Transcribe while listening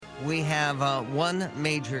We have one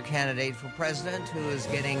major candidate for president who is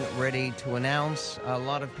getting ready to announce. A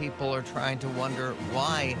lot of people are trying to wonder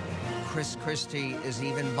why Christie is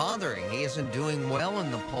even bothering. He isn't doing well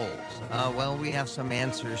in the polls. Well, we have some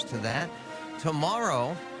answers to that.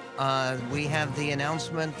 Tomorrow, we have the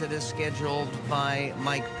announcement that is scheduled by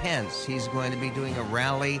Mike Pence. He's going to be doing a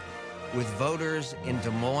rally with voters in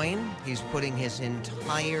Des Moines. He's putting his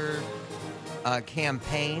entire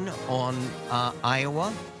campaign on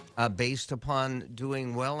Iowa. Based upon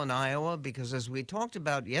doing well in Iowa, because as we talked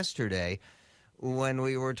about yesterday, when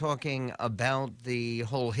we were talking about the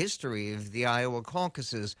whole history of the Iowa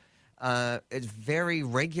caucuses, it's very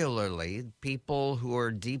regularly people who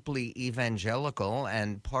are deeply evangelical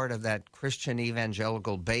and part of that Christian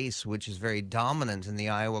evangelical base, which is very dominant in the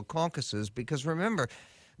Iowa caucuses, because remember,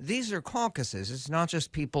 these are caucuses. It's not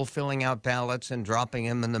just people filling out ballots and dropping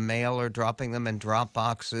them in the mail or dropping them in drop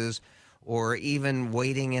boxes or even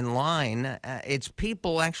waiting in line. It's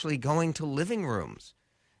people actually going to living rooms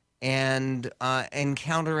and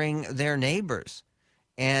encountering their neighbors.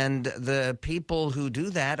 And the people who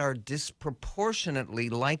do that are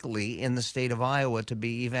disproportionately likely in the state of Iowa to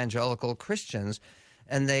be evangelical Christians.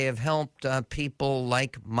 And they have helped people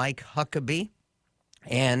like Mike Huckabee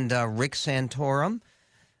and Rick Santorum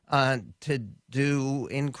to do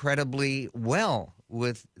incredibly well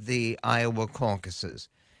with the Iowa caucuses,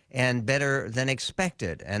 and better than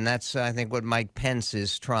expected. And that's, I think, what Mike Pence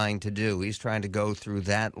is trying to do. He's trying to go through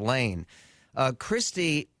that lane.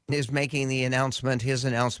 Christie is making the announcement, his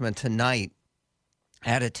announcement tonight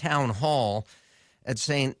at a town hall at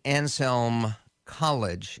St. Anselm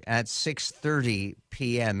College at 6:30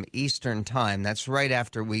 p.m. Eastern Time. That's right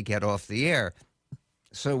after we get off the air.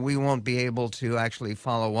 So we won't be able to actually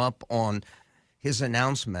follow up on his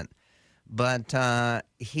announcement. But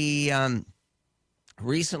he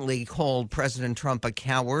recently called President Trump a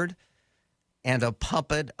coward and a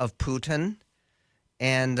puppet of Putin,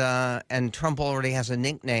 and Trump already has a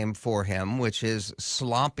nickname for him, which is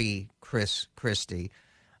Sloppy Christie.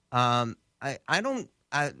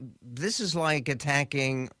 This is like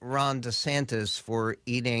attacking Ron DeSantis for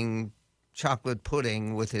eating chocolate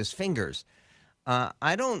pudding with his fingers.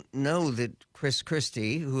 I don't know that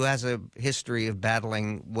Christie, who has a history of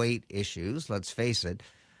battling weight issues, let's face it,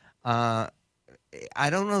 I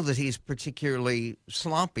don't know that he's particularly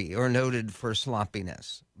sloppy or noted for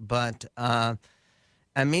sloppiness. But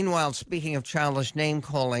and meanwhile, speaking of childish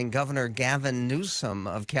name-calling, Governor Gavin Newsom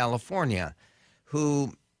of California,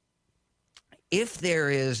 who, if there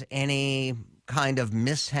is any kind of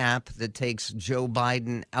mishap that takes Joe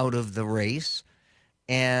Biden out of the race,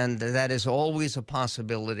 and that is always a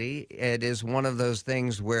possibility, it is one of those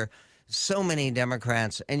things where so many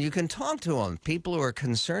Democrats, and you can talk to them, people who are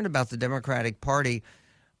concerned about the Democratic Party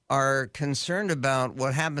are concerned about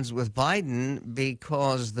what happens with Biden,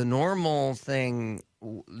 because the normal thing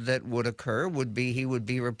that would occur would be he would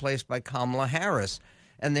be replaced by Kamala Harris.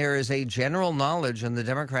 And there is a general knowledge on the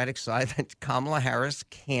Democratic side that Kamala Harris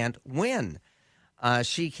can't win.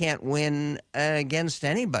 She can't win against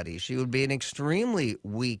anybody. She would be an extremely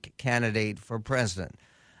weak candidate for president.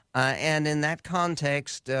 And in that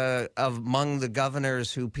context, among the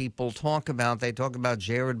governors who people talk about, they talk about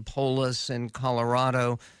Jared Polis in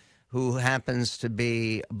Colorado, who happens to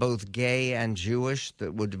be both gay and Jewish.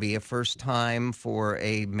 That would be a first time for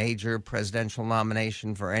a major presidential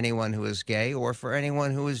nomination for anyone who is gay or for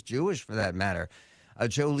anyone who is Jewish, for that matter.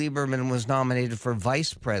 Joe Lieberman was nominated for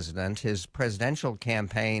vice president. His presidential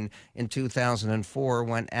campaign in 2004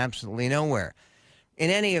 went absolutely nowhere. In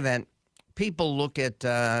any event, people look at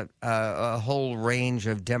a whole range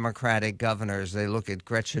of Democratic governors. They look at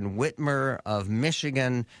Gretchen Whitmer of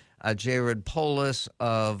Michigan, Jared Polis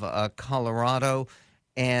of Colorado,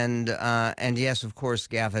 and yes, of course,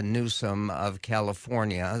 Gavin Newsom of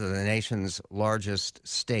California, the nation's largest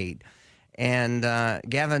state. And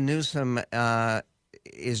Gavin Newsom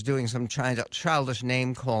is doing some childish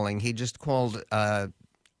name-calling. He just called Ron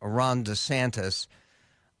DeSantis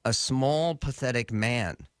a small, pathetic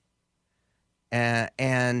man.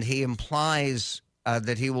 And he implies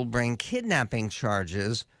that he will bring kidnapping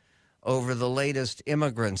charges over the latest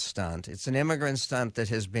immigrant stunt. It's an immigrant stunt that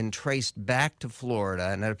has been traced back to Florida,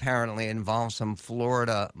 and it apparently involves some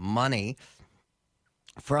Florida money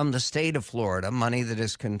from the state of Florida, money that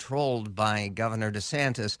is controlled by Governor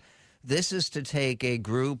DeSantis. This is to take a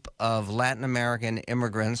group of Latin American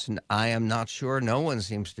immigrants, and I am not sure, no one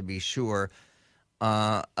seems to be sure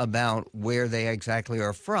about where they exactly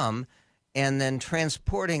are from, and then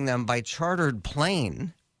transporting them by chartered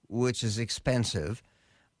plane, which is expensive,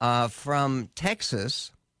 from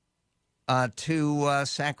Texas to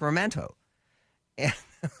Sacramento. And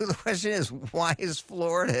The question is, why is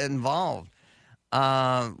Florida involved?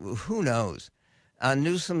 Who knows?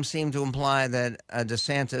 Newsom seemed to imply that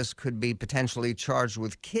DeSantis could be potentially charged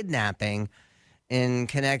with kidnapping in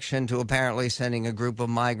connection to apparently sending a group of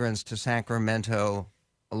migrants to Sacramento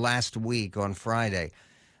last week on Friday.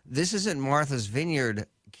 This isn't Martha's Vineyard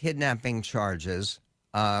kidnapping charges,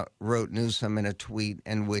 wrote Newsom in a tweet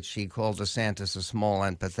in which he called DeSantis a small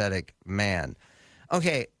and pathetic man.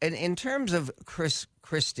 Okay, and in terms of Chris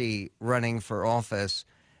Christie running for office,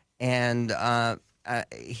 and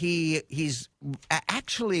he's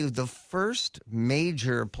actually the first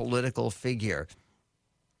major political figure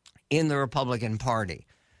in the Republican Party,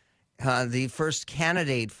 the first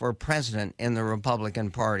candidate for president in the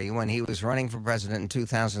Republican Party when he was running for president in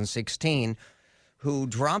 2016, who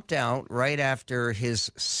dropped out right after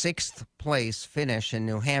his sixth place finish in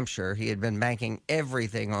New Hampshire. He had been banking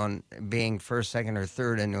everything on being first, second, or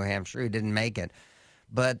third in New Hampshire. He didn't make it.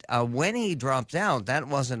 But when he dropped out, that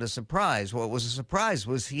wasn't a surprise. What was a surprise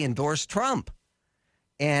was he endorsed Trump,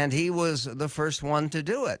 and he was the first one to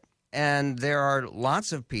do it. And there are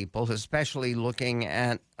lots of people, especially looking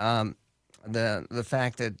at the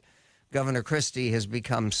fact that Governor Christie has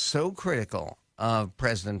become so critical of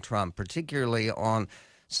President Trump, particularly on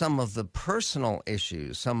some of the personal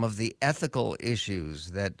issues, some of the ethical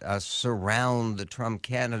issues that surround the Trump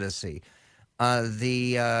candidacy.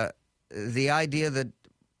 The idea that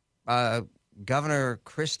Governor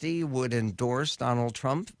Christie would endorse Donald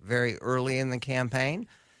Trump very early in the campaign,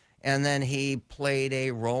 and then he played a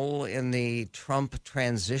role in the Trump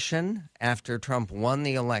transition after Trump won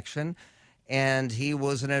the election. And he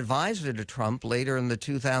was an advisor to Trump later in the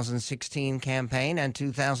 2016 campaign and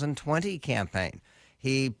 2020 campaign.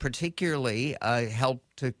 He particularly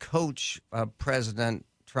helped to coach President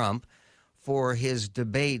Trump for his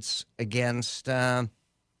debates against Joe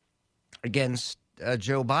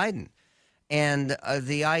Biden. And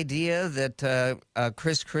the idea that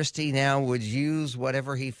Chris Christie now would use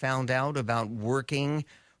whatever he found out about working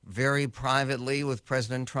very privately with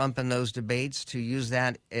President Trump in those debates to use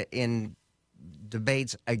that in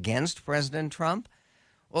debates against President Trump.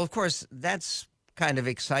 Well, of course, that's kind of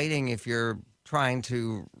exciting if you're trying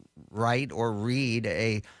to write or read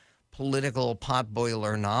a political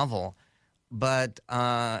potboiler novel. But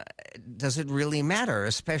does it really matter,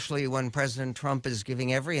 especially when President Trump is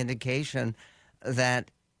giving every indication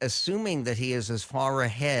that, assuming that he is as far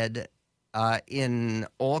ahead in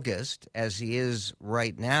August as he is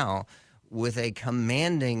right now, with a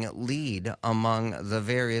commanding lead among the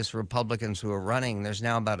various Republicans who are running, there's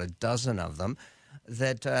now about a dozen of them,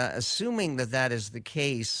 that assuming that that is the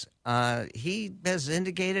case, he has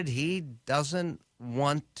indicated he doesn't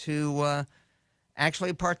want to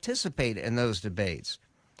actually participate in those debates.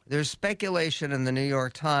 There's speculation in the New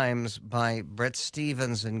York Times by Bret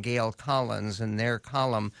Stephens and Gail Collins in their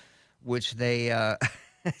column, which they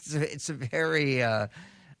it's a very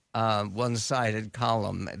one-sided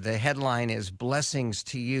column. The headline is "Blessings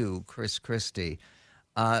to You, Chris Christie."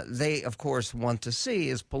 They, of course, want to see,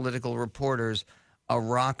 as political reporters, a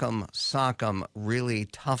rock'em sock'em, really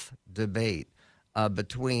tough debate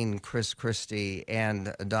between Chris Christie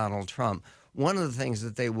and Donald Trump. One of the things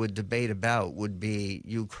that they would debate about would be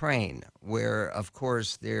Ukraine, where, of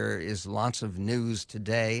course, there is lots of news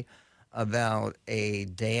today about a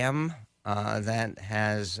dam that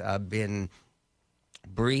has been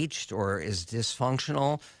breached or is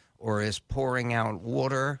dysfunctional or is pouring out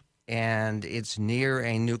water, and it's near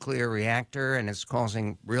a nuclear reactor, and it's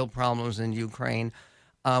causing real problems in Ukraine.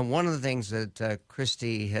 One of the things that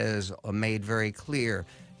Christie has made very clear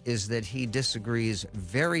is that he disagrees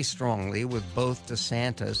very strongly with both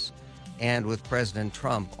DeSantis and with President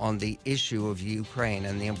Trump on the issue of Ukraine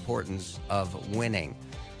and the importance of winning.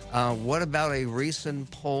 What about a recent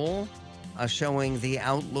poll showing the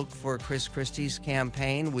outlook for Chris Christie's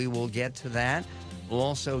campaign? We will get to that. We'll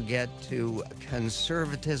also get to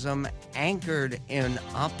conservatism anchored in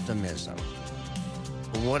optimism.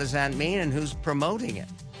 What does that mean, and who's promoting it?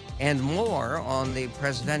 And more on the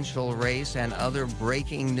presidential race and other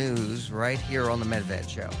breaking news right here on The Medved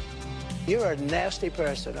Show. You're a nasty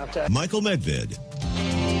person, I'll tell you. Michael Medved.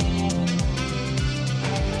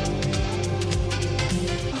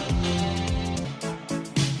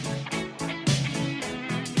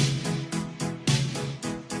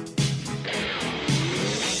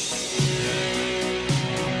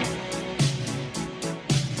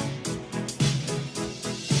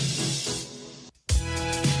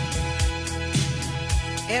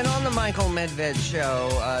 And on the Michael Medved Show,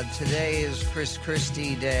 today is Chris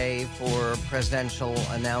Christie Day for presidential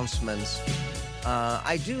announcements.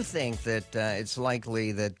 I do think that it's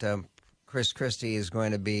likely that Chris Christie is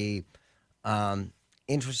going to be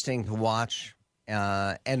interesting to watch,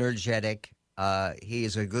 energetic. He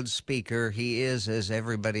is a good speaker. He is, as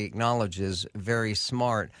everybody acknowledges, very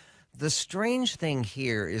smart. The strange thing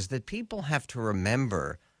here is that people have to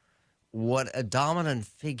remember what a dominant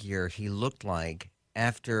figure he looked like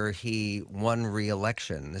after he won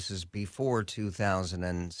re-election. This is before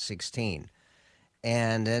 2016.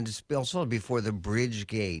 And it's also before the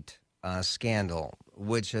Bridgegate scandal,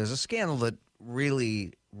 which is a scandal that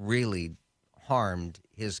really, really harmed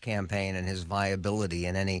his campaign and his viability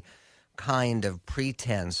in any kind of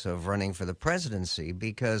pretense of running for the presidency,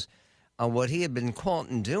 because what he had been caught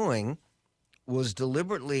in doing was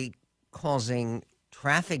deliberately causing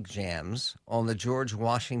traffic jams on the George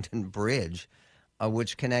Washington Bridge,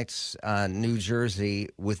 which connects New Jersey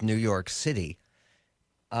with New York City.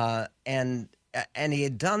 And he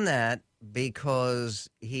had done that because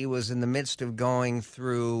he was in the midst of going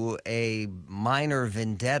through a minor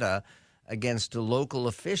vendetta against a local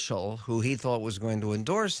official who he thought was going to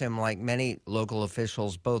endorse him, like many local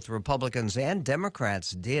officials, both Republicans and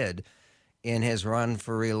Democrats, did in his run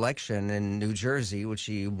for re-election in New Jersey, which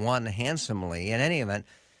he won handsomely. In any event,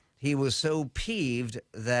 he was so peeved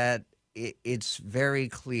that it's very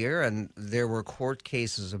clear, and there were court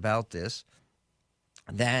cases about this,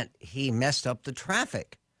 that he messed up the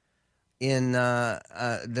traffic in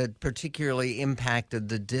that particularly impacted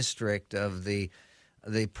the district of the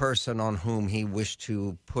person on whom he wished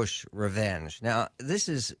to push revenge. Now, this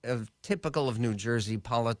is typical of New Jersey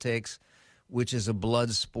politics, which is a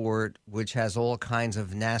blood sport, which has all kinds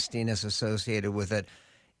of nastiness associated with it.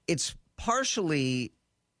 It's partially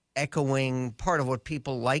echoing part of what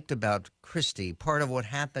people liked about Christie, part of what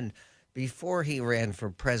happened before he ran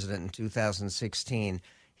for president in 2016.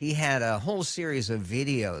 He had a whole series of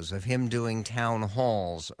videos of him doing town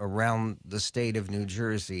halls around the state of New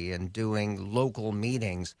Jersey and doing local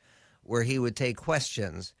meetings where he would take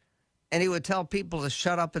questions and he would tell people to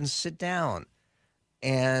shut up and sit down.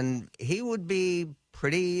 And he would be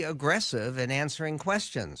pretty aggressive in answering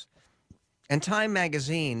questions. And Time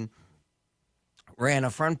magazine ran a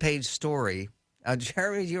front page story.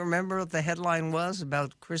 Jeremy, do you remember what the headline was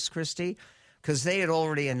about Chris Christie? Because they had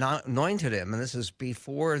already anointed him, and this is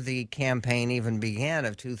before the campaign even began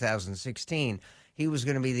of 2016. He was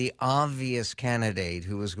going to be the obvious candidate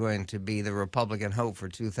who was going to be the Republican hope for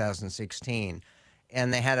 2016.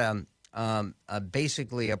 And they had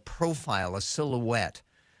basically a profile, a silhouette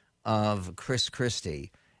of Chris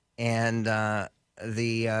Christie. And the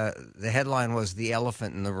headline was "The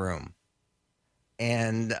Elephant in the Room."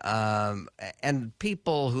 And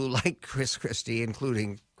people who like Chris Christie,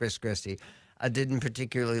 including Chris Christie, didn't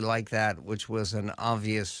particularly like that, which was an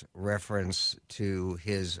obvious reference to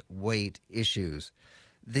his weight issues.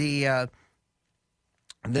 The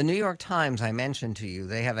New York Times, I mentioned to you,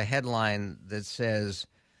 they have a headline that says,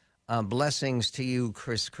 "Blessings to you,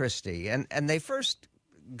 Chris Christie." And they first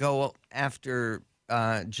go after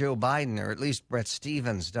Joe Biden, or at least Brett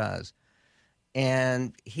Stevens does.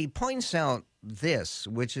 And he points out this,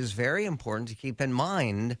 which is very important to keep in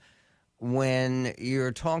mind when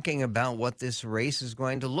you're talking about what this race is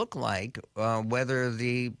going to look like, whether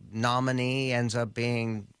the nominee ends up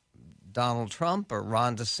being Donald Trump or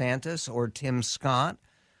Ron DeSantis or Tim Scott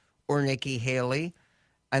or Nikki Haley.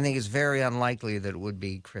 I think it's very unlikely that it would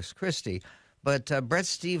be Chris Christie. But Brett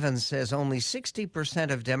Stevens says only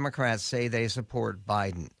 60% of Democrats say they support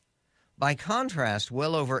Biden. By contrast,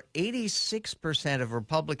 well over 86% of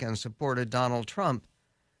Republicans supported Donald Trump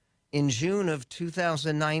in June of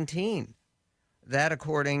 2019. That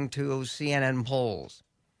according to CNN polls.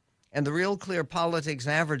 And the Real Clear Politics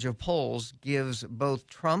average of polls gives both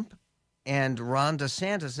Trump and Ron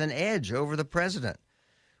DeSantis an edge over the president,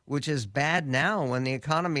 which is bad now when the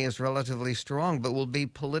economy is relatively strong, but will be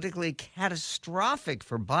politically catastrophic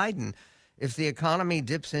for Biden if the economy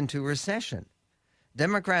dips into recession.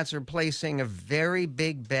 Democrats are placing a very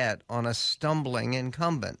big bet on a stumbling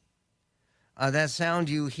incumbent. That sound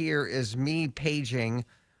you hear is me paging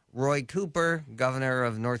Roy Cooper, governor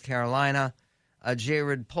of North Carolina,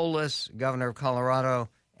 Jared Polis, governor of Colorado,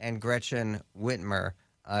 and Gretchen Whitmer,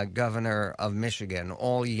 governor of Michigan,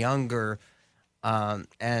 all younger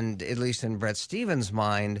and, at least in Brett Stevens'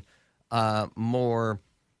 mind, more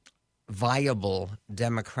viable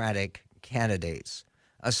Democratic candidates.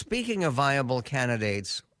 Speaking of viable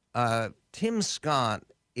candidates, Tim Scott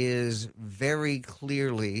is very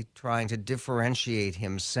clearly trying to differentiate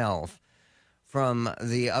himself from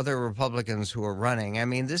the other Republicans who are running. I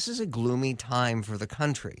mean, this is a gloomy time for the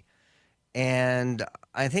country. And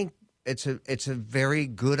I think it's a very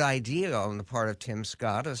good idea on the part of Tim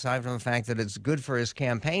Scott. Aside from the fact that it's good for his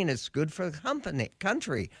campaign, it's good for the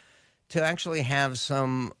country to actually have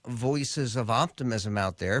some voices of optimism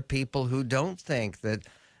out there. People who don't think that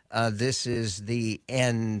this is the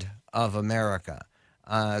end of America.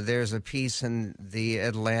 There's a piece in the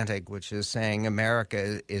Atlantic which is saying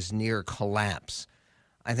America is near collapse.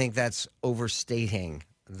 I think that's overstating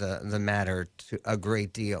the matter to a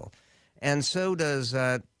great deal. And so does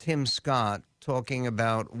Tim Scott, talking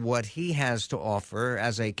about what he has to offer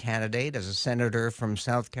as a candidate, as a senator from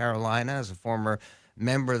South Carolina, as a former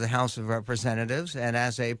member of the House of Representatives, and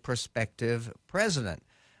as a prospective president.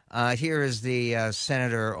 Here is the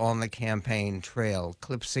senator on the campaign trail,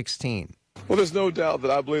 clip 16. Well, there's no doubt that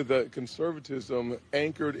I believe that conservatism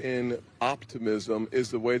anchored in optimism is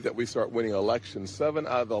the way that we start winning elections. 7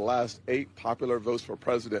 out of the last 8 popular votes for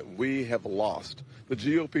president we have lost. The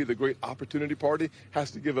GOP, the Great Opportunity Party, has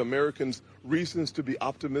to give Americans reasons to be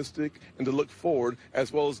optimistic and to look forward,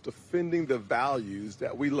 as well as defending the values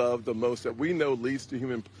that we love the most, that we know leads to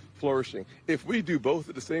human flourishing. If we do both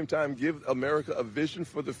at the same time, give America a vision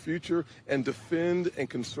for the future and defend and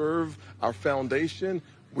conserve our foundation,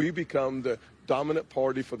 we become the dominant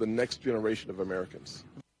party for the next generation of Americans.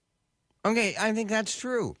 Okay, I think that's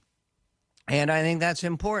true. And I think that's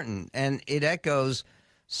important. And it echoes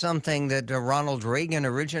something that Ronald Reagan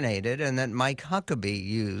originated and that Mike Huckabee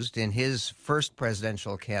used in his first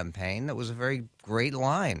presidential campaign. That was a very great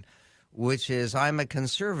line, which is, I'm a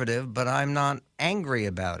conservative, but I'm not angry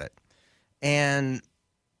about it. And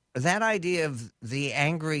that idea of the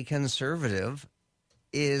angry conservative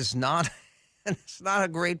is not... it's not a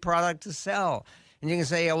great product to sell. And you can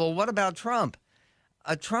say, oh, well, what about Trump?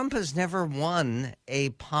 Trump has never won a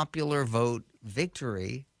popular vote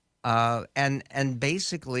victory. And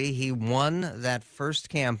basically, he won that first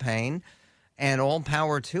campaign, and all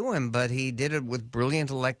power to him. But he did it with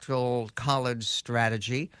brilliant electoral college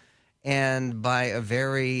strategy and by a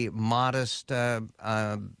very modest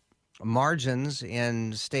margins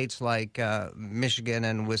in states like Michigan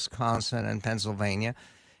and Wisconsin and Pennsylvania.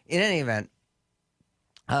 In any event,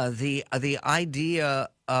 the idea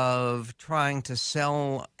of trying to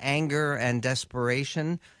sell anger and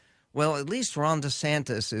desperation, well, at least Ron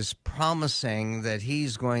DeSantis is promising that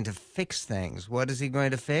he's going to fix things. What is he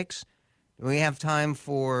going to fix? Do we have time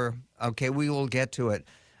for? Okay, we will get to it.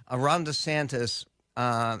 Ron DeSantis,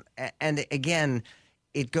 and again,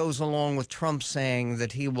 it goes along with Trump saying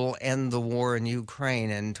that he will end the war in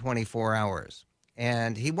Ukraine in 24 hours,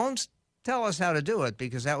 and he won't tell us how to do it,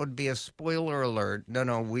 because that would be a spoiler alert.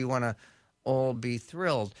 No, we want to all be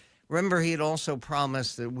thrilled. Remember, he had also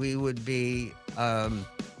promised that we would be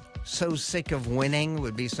so sick of winning,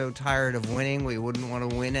 would be so tired of winning, we wouldn't want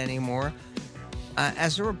to win anymore.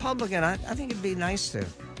 As a Republican, I think it'd be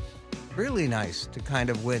really nice to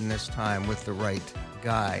kind of win this time with the right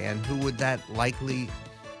guy. And who would that likely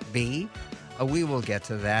be? We will get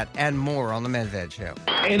to that and more on the Medved Show.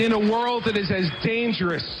 And in a world that is as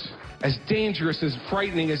dangerous and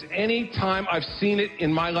frightening as any time I've seen it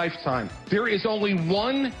in my lifetime, there is only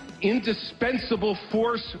one indispensable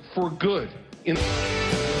force for good in the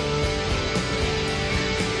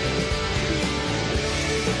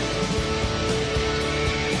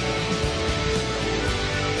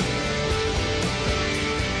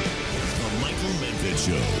Michael Medved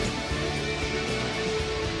Show.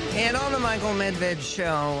 And on the Michael Medved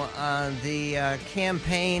Show, the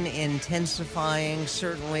campaign intensifying,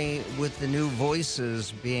 certainly with the new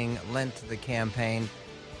voices being lent to the campaign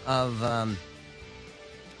of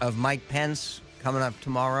Mike Pence coming up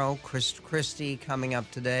tomorrow, Christie coming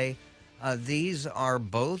up today. These are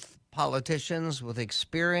both politicians with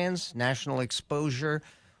experience, national exposure.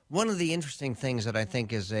 One of the interesting things that I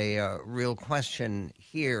think is a real question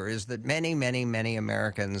here is that many, many, many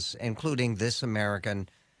Americans, including this American,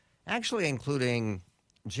 actually including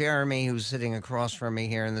Jeremy, who's sitting across from me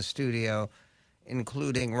here in the studio,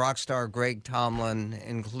 including rock star Greg Tomlin,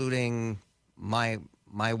 including my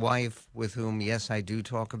wife, with whom, yes, I do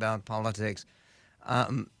talk about politics.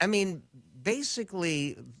 I mean,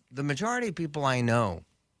 basically, the majority of people I know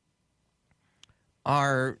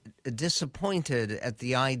are disappointed at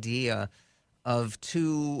the idea of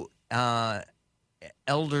two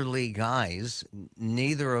elderly guys,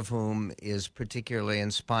 neither of whom is particularly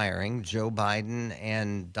inspiring, Joe Biden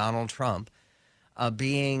and Donald Trump,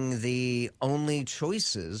 being the only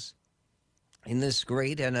choices in this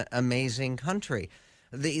great and amazing country.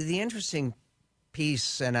 The interesting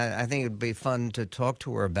piece, and I think it would be fun to talk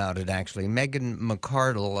to her about it, actually, Megan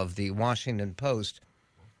McArdle of the Washington Post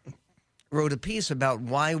wrote a piece about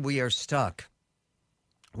why we are stuck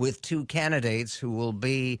with two candidates who will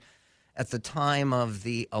be at the time of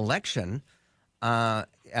the election,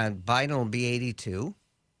 Biden will be 82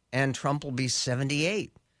 and Trump will be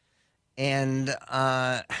 78. And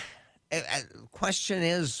the question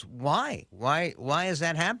is, why? Why is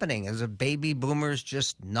that happening? Is the baby boomers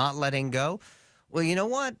just not letting go? Well, you know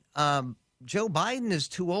what? Joe Biden is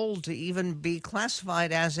too old to even be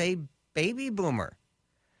classified as a baby boomer.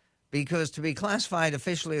 Because to be classified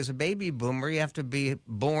officially as a baby boomer, you have to be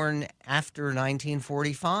born after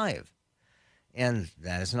 1945. And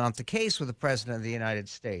that is not the case with the President of the United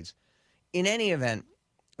States. In any event,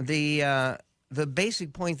 the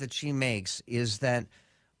basic point that she makes is that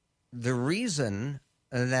the reason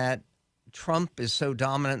that Trump is so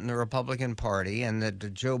dominant in the Republican Party and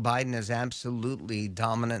that Joe Biden is absolutely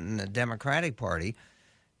dominant in the Democratic Party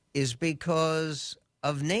is because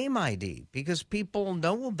of name ID, because people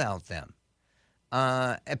know about them.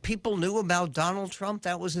 People knew about Donald Trump.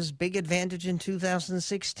 That was his big advantage in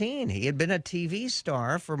 2016. He had been a TV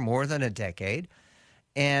star for more than a decade.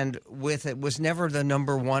 And with it was never the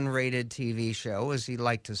number one rated TV show, as he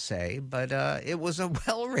liked to say, but it was a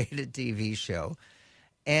well-rated TV show.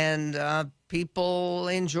 And people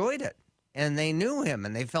enjoyed it. And they knew him,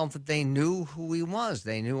 and they felt that they knew who he was.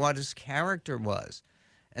 They knew what his character was.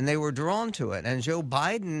 And they were drawn to it. And Joe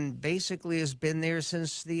Biden basically has been there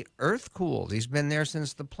since the earth cooled. He's been there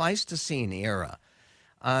since the Pleistocene era.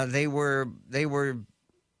 They were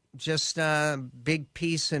just a big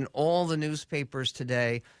piece in all the newspapers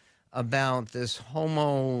today about this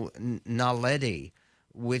Homo naledi,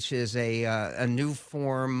 which is a new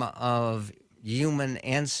form of human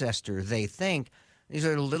ancestor, they think. These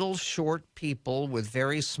are little short people with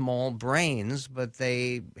very small brains, but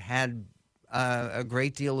they had a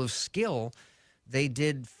great deal of skill. They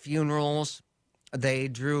did funerals. They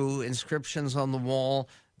drew inscriptions on the wall.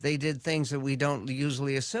 They did things that we don't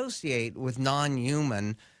usually associate with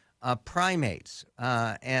non-human primates.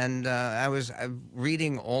 And I was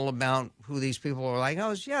reading all about who these people were like.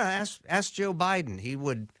 Ask Joe Biden. He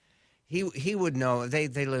would know.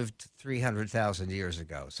 They lived 300,000 years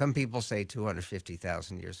ago. Some people say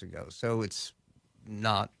 250,000 years ago. So it's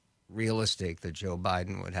not realistic that Joe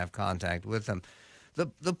Biden would have contact with them.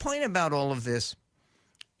 The point about all of this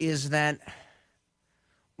is that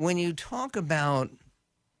when you talk about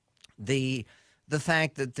the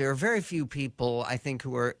fact that there are very few people, I think,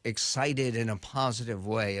 who are excited in a positive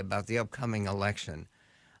way about the upcoming election,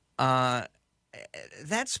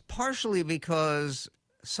 that's partially because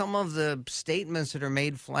some of the statements that are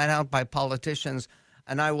made flat out by politicians,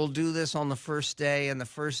 and I will do this on the first day, and the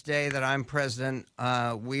first day that I'm president,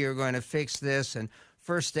 we are going to fix this, and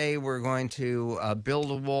first day we're going to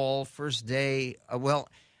build a wall, first day, Ron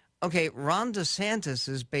DeSantis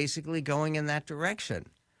is basically going in that direction.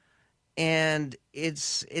 And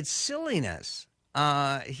it's silliness.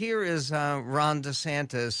 Here is Ron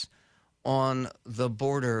DeSantis on the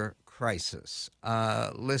border crisis.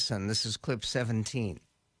 Listen, this is clip 17.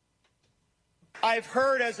 I've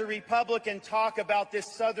heard as a Republican talk about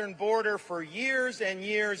this southern border for years and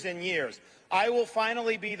years and years. I will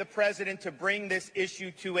finally be the president to bring this issue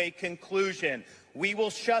to a conclusion. We will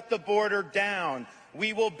shut the border down.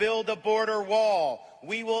 We will build a border wall.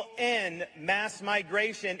 We will end mass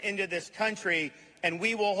migration into this country, and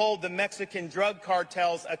we will hold the Mexican drug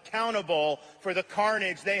cartels accountable for the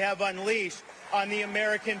carnage they have unleashed on the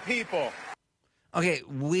American people. Okay,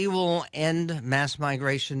 we will end mass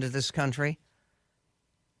migration to this country.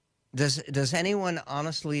 Does anyone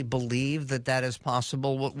honestly believe that that is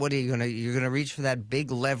possible? What are you you're gonna reach for that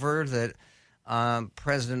big lever that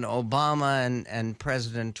President Obama and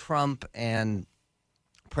President Trump and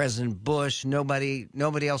President Bush, nobody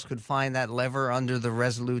else could find that lever under the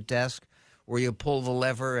Resolute desk where you pull the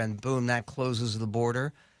lever and boom, that closes the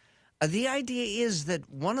border. The idea is that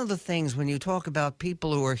one of the things when you talk about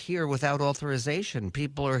people who are here without authorization,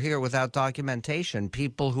 people who are here without documentation,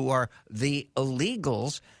 people who are the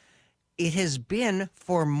illegals, it has been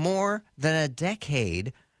for more than a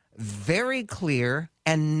decade very clear,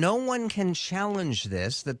 and no one can challenge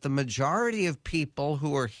this, that the majority of people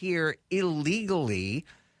who are here illegally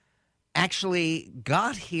actually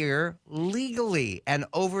got here legally and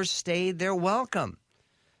overstayed their welcome.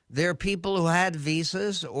 There are people who had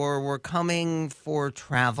visas or were coming for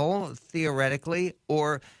travel, theoretically,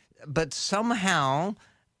 but somehow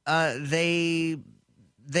they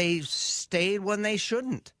stayed when they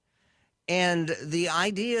shouldn't. And the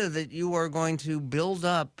idea that you are going to build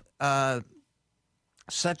up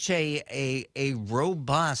such a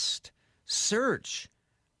robust search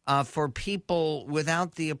for people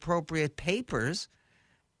without the appropriate papers,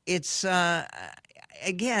 it's,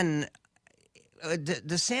 again,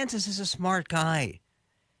 DeSantis is a smart guy.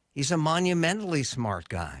 He's a monumentally smart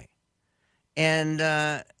guy. And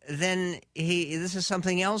then this is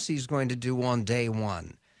something else he's going to do on day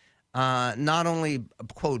one. Not only,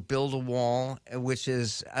 quote, build a wall, which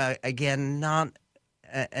is, again, not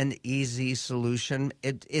an easy solution.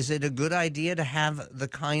 Is it a good idea to have the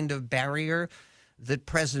kind of barrier that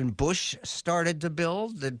President Bush started to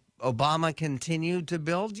build, that Obama continued to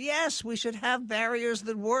build? Yes, we should have barriers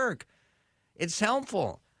that work. It's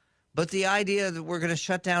helpful. But the idea that we're going to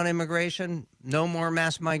shut down immigration, no more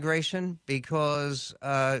mass migration because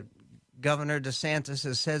Governor DeSantis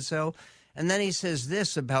has said so. And then he says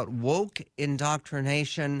this about woke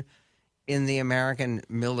indoctrination in the American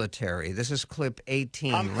military. This is clip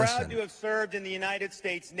 18. I'm proud to have served in the United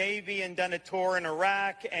States Navy and done a tour in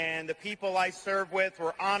Iraq, and the people I served with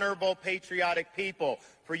were honorable, patriotic people.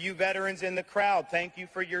 For you veterans in the crowd, thank you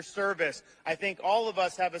for your service. I think all of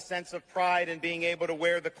us have a sense of pride in being able to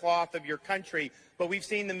wear the cloth of your country, but we've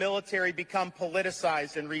seen the military become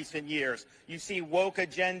politicized in recent years. You see woke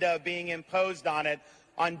agenda being imposed on it.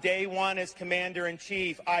 On day one as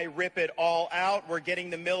Commander-in-Chief, I rip it all out. We're getting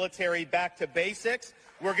the military back to basics.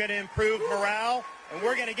 We're going to improve morale, and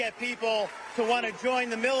we're going to get people to want to join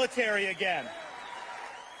the military again.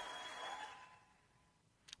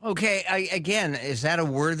 Okay, again, is that a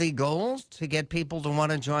worthy goal to get people to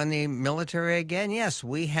want to join the military again? Yes,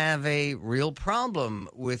 we have a real problem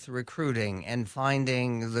with recruiting and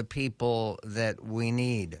finding the people that we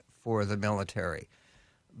need for the military.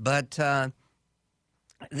 But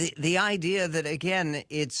the idea that, again,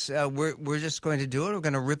 it's we're just going to do it, we're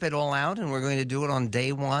going to rip it all out, and we're going to do it on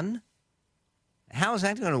day one, how is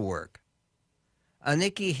that going to work?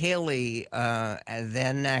 Nikki Haley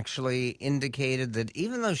then actually indicated that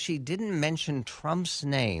even though she didn't mention Trump's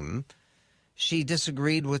name, she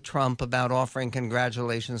disagreed with Trump about offering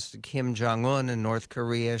congratulations to Kim Jong-un in North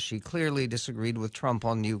Korea. She clearly disagreed with Trump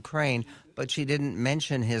on Ukraine, but she didn't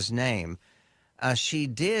mention his name. She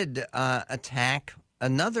did attack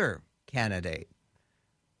another candidate.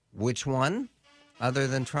 Which one? Other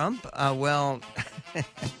than Trump? Well,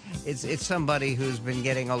 it's somebody who's been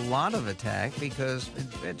getting a lot of attack because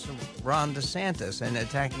it's Ron DeSantis, and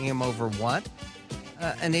attacking him over what?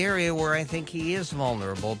 An area where I think he is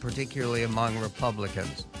vulnerable, particularly among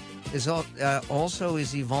Republicans. Also,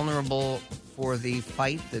 is he vulnerable for the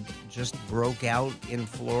fight that just broke out in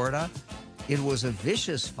Florida? It was a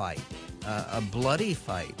vicious fight, a bloody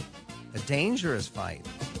fight, a dangerous fight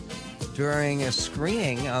during a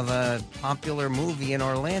screening of a popular movie in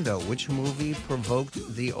Orlando. Which movie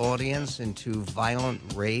provoked the audience into violent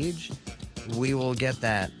rage? We will get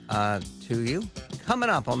that to you coming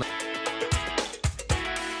up on the...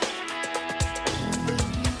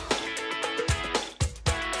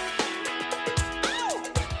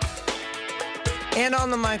 And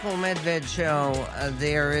on the Michael Medved Show,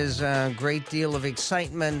 there is a great deal of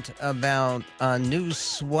excitement about new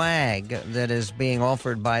swag that is being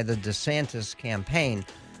offered by the DeSantis campaign.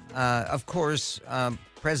 Of course,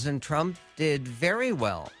 President Trump did very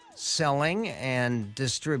well selling and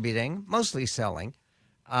distributing, mostly selling,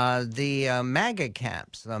 the MAGA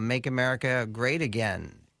caps, the Make America Great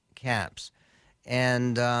Again caps.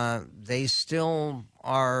 And they still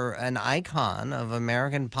are an icon of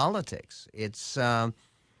American politics. It's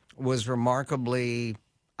was remarkably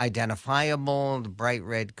identifiable, the bright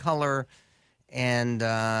red color, and,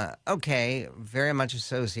 very much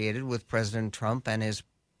associated with President Trump and his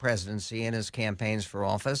presidency and his campaigns for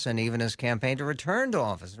office, and even his campaign to return to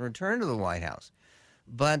office and return to the White House.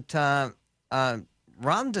 But Ron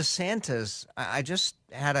DeSantis, I just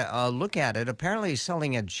had a look at it. Apparently he's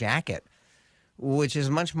selling a jacket, which is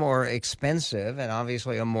much more expensive and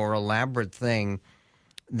obviously a more elaborate thing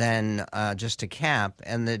than just a cap.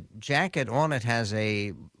 And the jacket on it has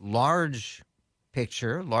a large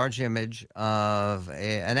picture, large image of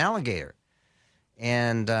an alligator.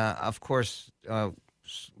 And, of course,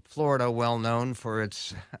 Florida, well known for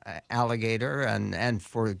its alligator and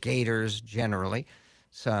for gators generally,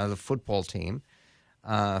 so the football team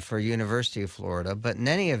for University of Florida. But in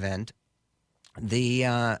any event, the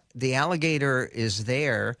alligator is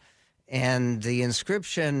there, and the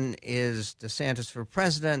inscription is DeSantis for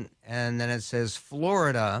president, and then it says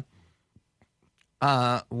Florida,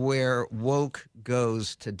 where woke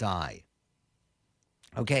goes to die.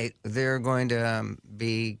 Okay, they're going to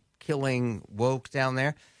be killing woke down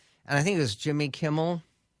there, and I think it was Jimmy Kimmel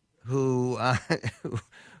who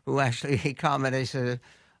actually commented. He said,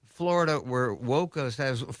 Florida, where woke goes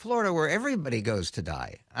to die, Florida, where everybody goes to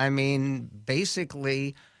die. I mean,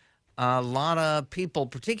 basically, a lot of people,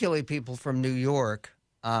 particularly people from New York,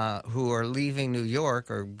 who are leaving New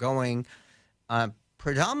York or going,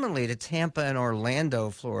 predominantly to Tampa and Orlando,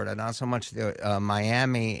 Florida, not so much the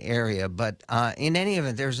Miami area. But in any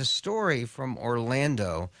event, there's a story from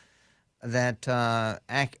Orlando that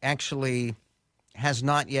actually has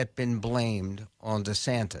not yet been blamed on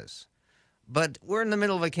DeSantis. But we're in the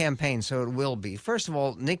middle of a campaign, so it will be. First of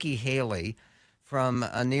all, Nikki Haley from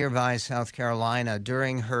nearby South Carolina,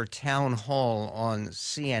 during her town hall on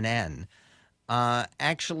CNN,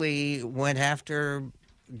 actually went after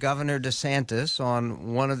Governor DeSantis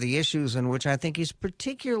on one of the issues in which I think he's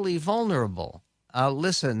particularly vulnerable.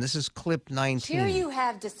 Listen, this is clip 19. Here you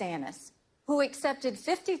have DeSantis, who accepted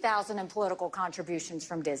 $50,000 in political contributions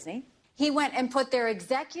from Disney. He went and put their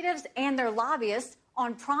executives and their lobbyists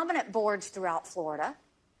on prominent boards throughout Florida.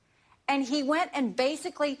 And he went and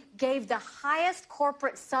basically gave the highest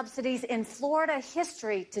corporate subsidies in Florida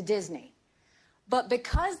history to Disney. But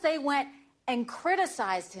because they went and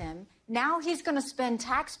criticized him, now he's going to spend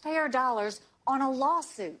taxpayer dollars on a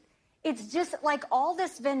lawsuit. It's just like all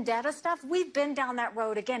this vendetta stuff. We've been down that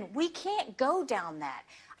road again. We can't go down that.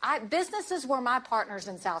 Businesses were my partners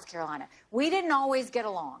in South Carolina. We didn't always get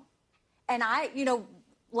along. And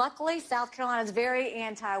luckily, South Carolina is very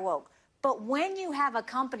anti-woke. But when you have a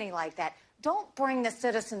company like that, don't bring the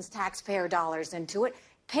citizens' taxpayer dollars into it.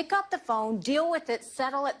 Pick up the phone, deal with it,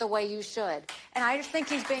 settle it the way you should. And I just think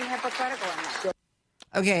he's being hypocritical in that.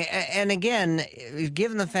 Okay, and again,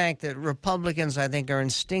 given the fact that Republicans, I think, are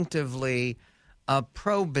instinctively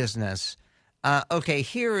pro-business, okay,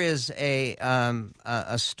 here is a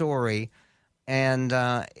story, and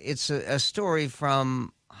it's a story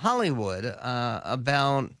from Hollywood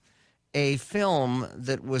about a film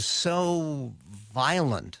that was so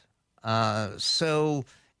violent, so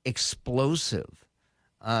explosive,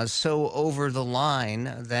 so over the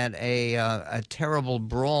line that a terrible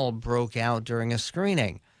brawl broke out during a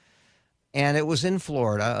screening. And it was in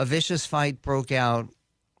Florida. A vicious fight broke out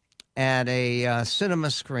at a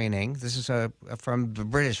cinema screening. This is from the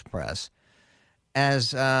British press. As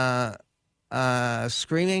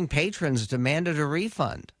screaming patrons demanded a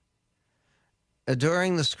refund.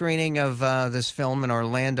 During the screening of this film in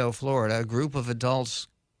Orlando, Florida, a group of adults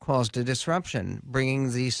caused a disruption,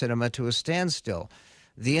 bringing the cinema to a standstill.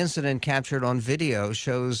 The incident, captured on video,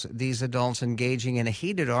 shows these adults engaging in a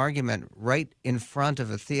heated argument right in front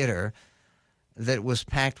of a theater that was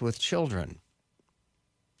packed with children.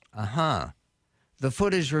 The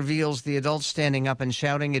footage reveals the adults standing up and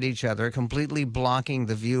shouting at each other, completely blocking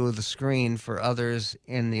the view of the screen for others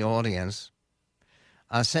in the audience.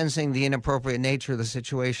 Sensing the inappropriate nature of the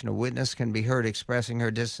situation, a witness can be heard expressing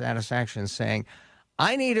her dissatisfaction, saying,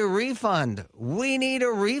 "I need a refund. We need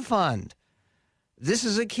a refund. This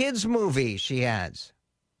is a kid's movie," she adds.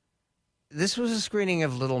 This was a screening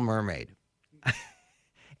of Little Mermaid.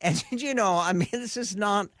 And, this is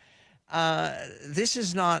not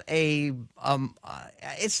it's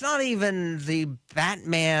not even the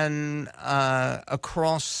Batman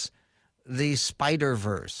across the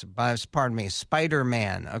Spider-Verse,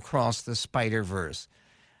 Spider-Man across the Spider-Verse.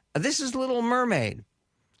 This is Little Mermaid,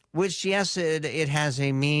 which, yes, it has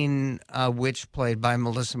a mean witch played by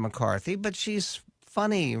Melissa McCarthy, but she's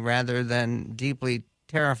funny rather than deeply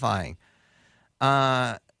terrifying.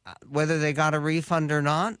 Whether they got a refund or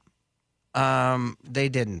not, they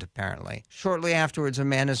didn't, apparently. Shortly afterwards, a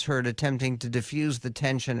man is heard attempting to diffuse the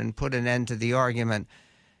tension and put an end to the argument.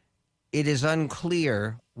 It is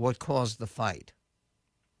unclear what caused the fight.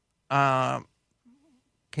 Can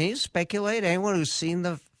you speculate? Anyone who's seen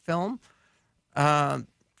the film?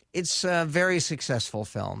 It's a very successful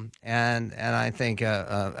film, and I think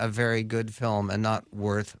a very good film and not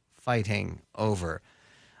worth fighting over.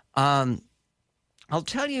 I'll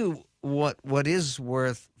tell you what is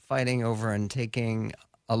worth fighting over and taking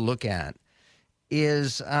a look at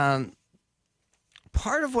is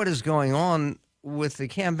part of what is going on with the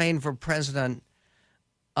campaign for president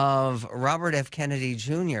of Robert F. Kennedy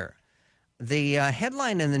Jr. The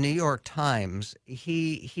headline in the New York Times,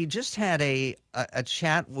 he just had a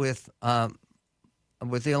chat with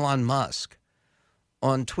Elon Musk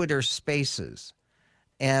on Twitter Spaces.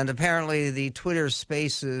 And apparently the Twitter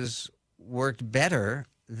Spaces worked better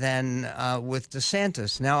than with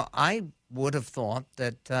DeSantis. Now, I would have thought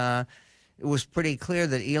that it was pretty clear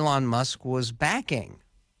that Elon Musk was backing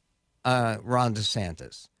Ron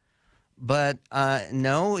DeSantis. But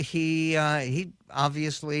no, he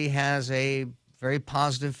obviously has a very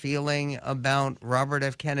positive feeling about Robert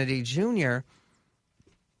F. Kennedy Jr.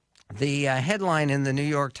 The headline in the New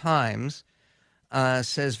York Times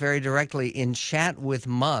says very directly, "In chat with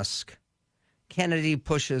Musk, Kennedy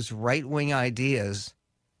pushes right-wing ideas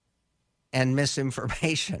and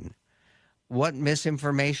misinformation." What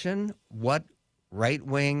misinformation? What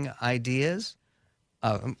right-wing ideas.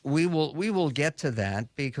 We will get to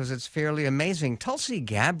that because it's fairly amazing. Tulsi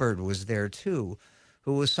Gabbard was there too,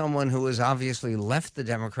 who was someone who has obviously left the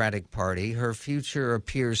Democratic Party. Her future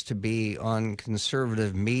appears to be on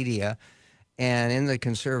conservative media and in the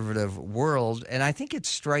conservative world. And I think it's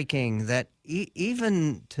striking that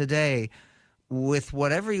even today, with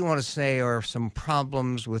whatever you want to say are some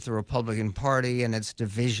problems with the Republican Party and its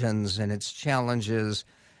divisions and its challenges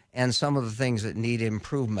and some of the things that need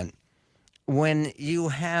improvement, when you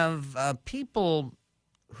have people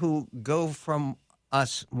who go from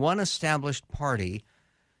one established party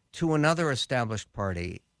to another established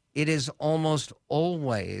party, it is almost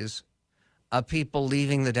always people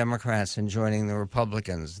leaving the Democrats and joining the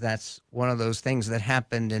Republicans. That's one of those things that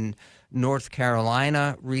happened in North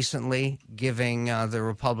Carolina recently, giving the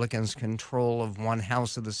Republicans control of one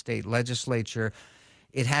house of the state legislature.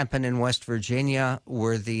 It happened in West Virginia,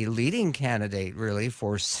 where the leading candidate, really,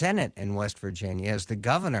 for Senate in West Virginia is the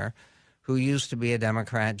governor, who used to be a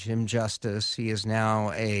Democrat, Jim Justice. He is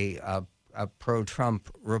now a pro-Trump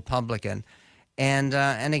Republican. And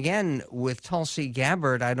again, with Tulsi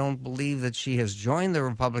Gabbard, I don't believe that she has joined the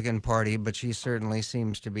Republican Party, but she certainly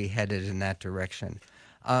seems to be headed in that direction.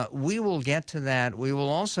 We will get to that. We will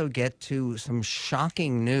also get to some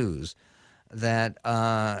shocking news that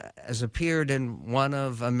has appeared in one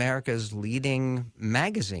of America's leading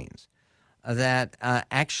magazines, that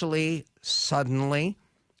actually suddenly,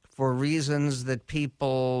 for reasons that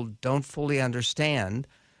people don't fully understand,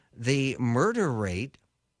 the murder rate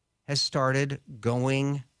has started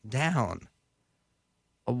going down.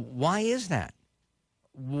 Why is that?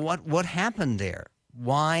 What happened there?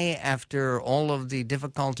 Why, after all of the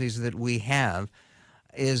difficulties that we have,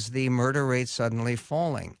 is the murder rate suddenly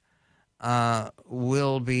falling?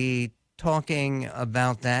 We'll be talking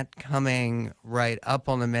about that coming right up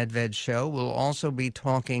on the Medved Show. We'll also be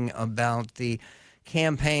talking about the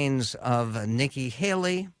campaigns of Nikki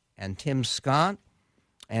Haley and Tim Scott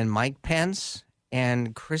and Mike Pence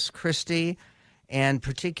and Chris Christie, and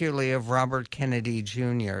particularly of Robert Kennedy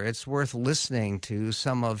Jr. It's worth listening to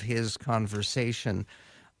some of his conversation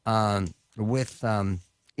with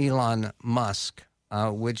Elon Musk,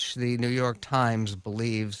 which the New York Times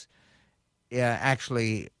believes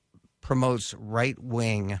actually promotes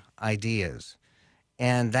right-wing ideas.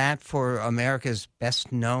 And that for America's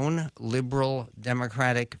best-known liberal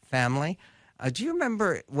Democratic family. Do you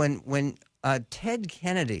remember when Ted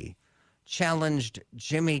Kennedy challenged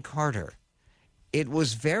Jimmy Carter? It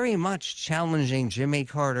was very much challenging Jimmy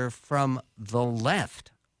Carter from the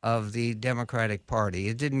left of the Democratic Party.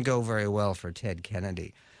 It didn't go very well for Ted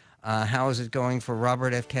Kennedy. How is it going for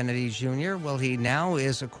Robert F. Kennedy Jr.? Well, he now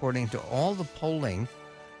is, according to all the polling,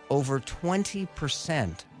 over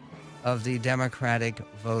 20% of the Democratic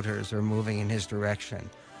voters are moving in his direction.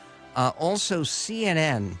 Also,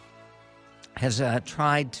 CNN has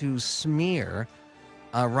tried to smear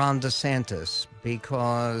Ron DeSantis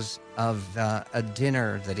because of a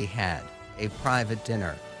dinner that he had, a private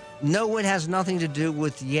dinner. No, it has nothing to do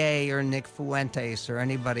with Ye or Nick Fuentes or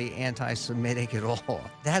anybody anti-Semitic at all.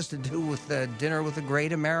 It has to do with the dinner with a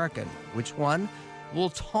great American. Which one?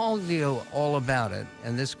 We'll tell you all about it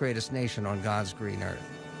in this greatest nation on God's green earth.